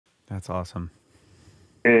That's awesome.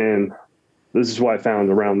 And this is what I found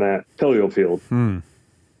around that paleo field.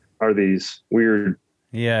 Are these weird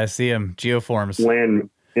Yeah, I see them. Geoforms. land.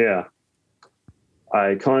 Yeah.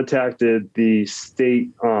 I contacted the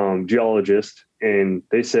state geologist, and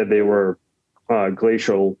they said they were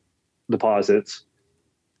glacial deposits.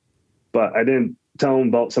 But I didn't tell them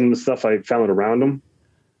about some of the stuff I found around them.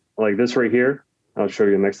 Like this right here. I'll show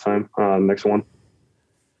you next time. Next one.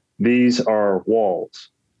 These are walls.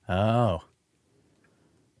 Oh.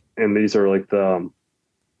 And these are like the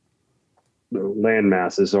land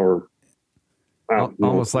masses, or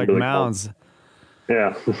almost like really mounds.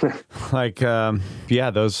 Yeah. Like,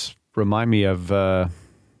 yeah, those remind me of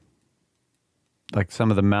like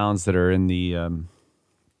some of the mounds that are in the,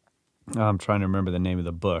 I'm trying to remember the name of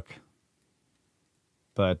the book,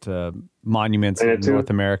 but monuments in North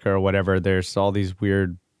America or whatever. There's all these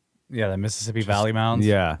weird. Yeah, the Mississippi Valley mounds.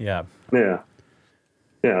 Yeah. Yeah. Yeah.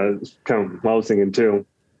 Yeah, it's kind of what I was thinking too.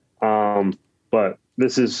 But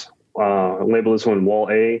this is, label this one wall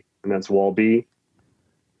A, and that's wall B.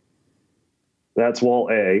 That's wall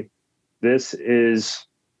A. This is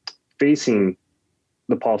facing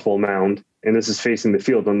the possible mound, and this is facing the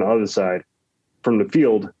field on the other side. From the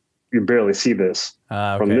field, you barely see this.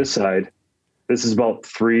 Okay. From this side, this is about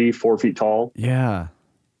 3-4 feet tall. Yeah.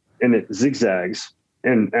 And it zigzags.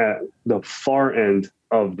 And at the far end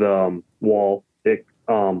of the wall, it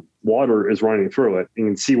water is running through it. You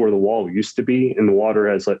can see where the wall used to be, and the water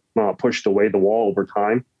has pushed away the wall over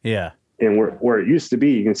time. Yeah. And where it used to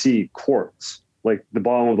be, you can see quartz. Like the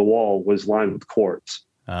bottom of the wall was lined with quartz.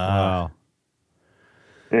 Wow.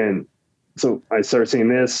 And so I started seeing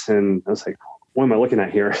this, and I was like, what am I looking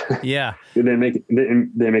at here? Yeah. It didn't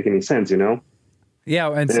make any sense, you know?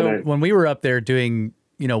 Yeah. And so when we were up there doing,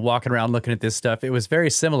 walking around looking at this stuff, it was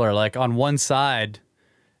very similar. Like on one side,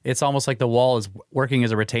 it's almost like the wall is working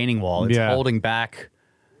as a retaining wall. It's holding back.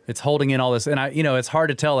 It's holding in all this. And it's hard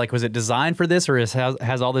to tell, like, was it designed for this, or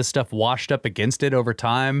has all this stuff washed up against it over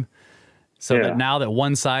time? So that now that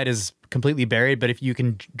one side is completely buried, but if you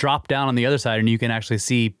can drop down on the other side and you can actually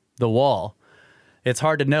see the wall, it's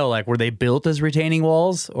hard to know, like, were they built as retaining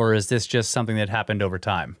walls, or is this just something that happened over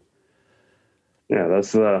time? Yeah,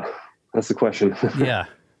 that's the question. Yeah.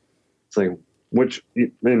 It's like,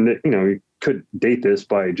 you could date this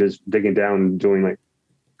by just digging down and doing like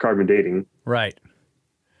carbon dating. Right.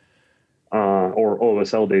 Or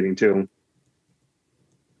OSL dating too.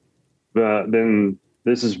 Then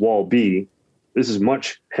this is wall B. This is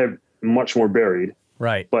much more buried.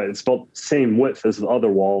 Right. But it's about the same width as the other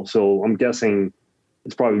wall, so I'm guessing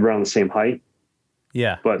it's probably around the same height.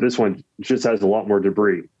 Yeah. But this one just has a lot more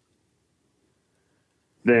debris.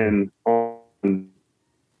 Then on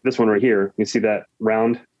this one right here, you see that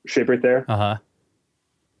round shape right there? Uh-huh.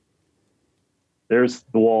 There's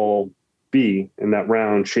the wall B and that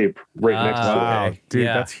round shape right next to it. Wow, dude,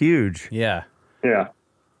 that's huge. Yeah. Yeah.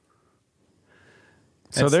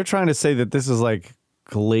 So they're trying to say that this is like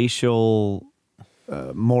glacial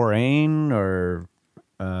moraine or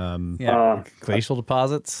glacial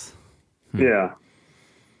deposits. Yeah.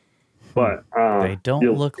 But they don't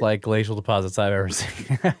look like glacial deposits I've ever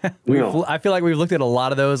seen. I feel like we've looked at a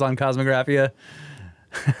lot of those on Cosmographia.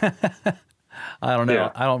 I don't know.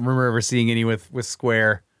 Yeah. I don't remember ever seeing any with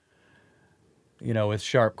square, with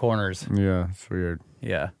sharp corners. Yeah, it's weird.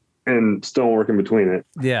 Yeah. And stonework in between it.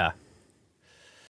 Yeah.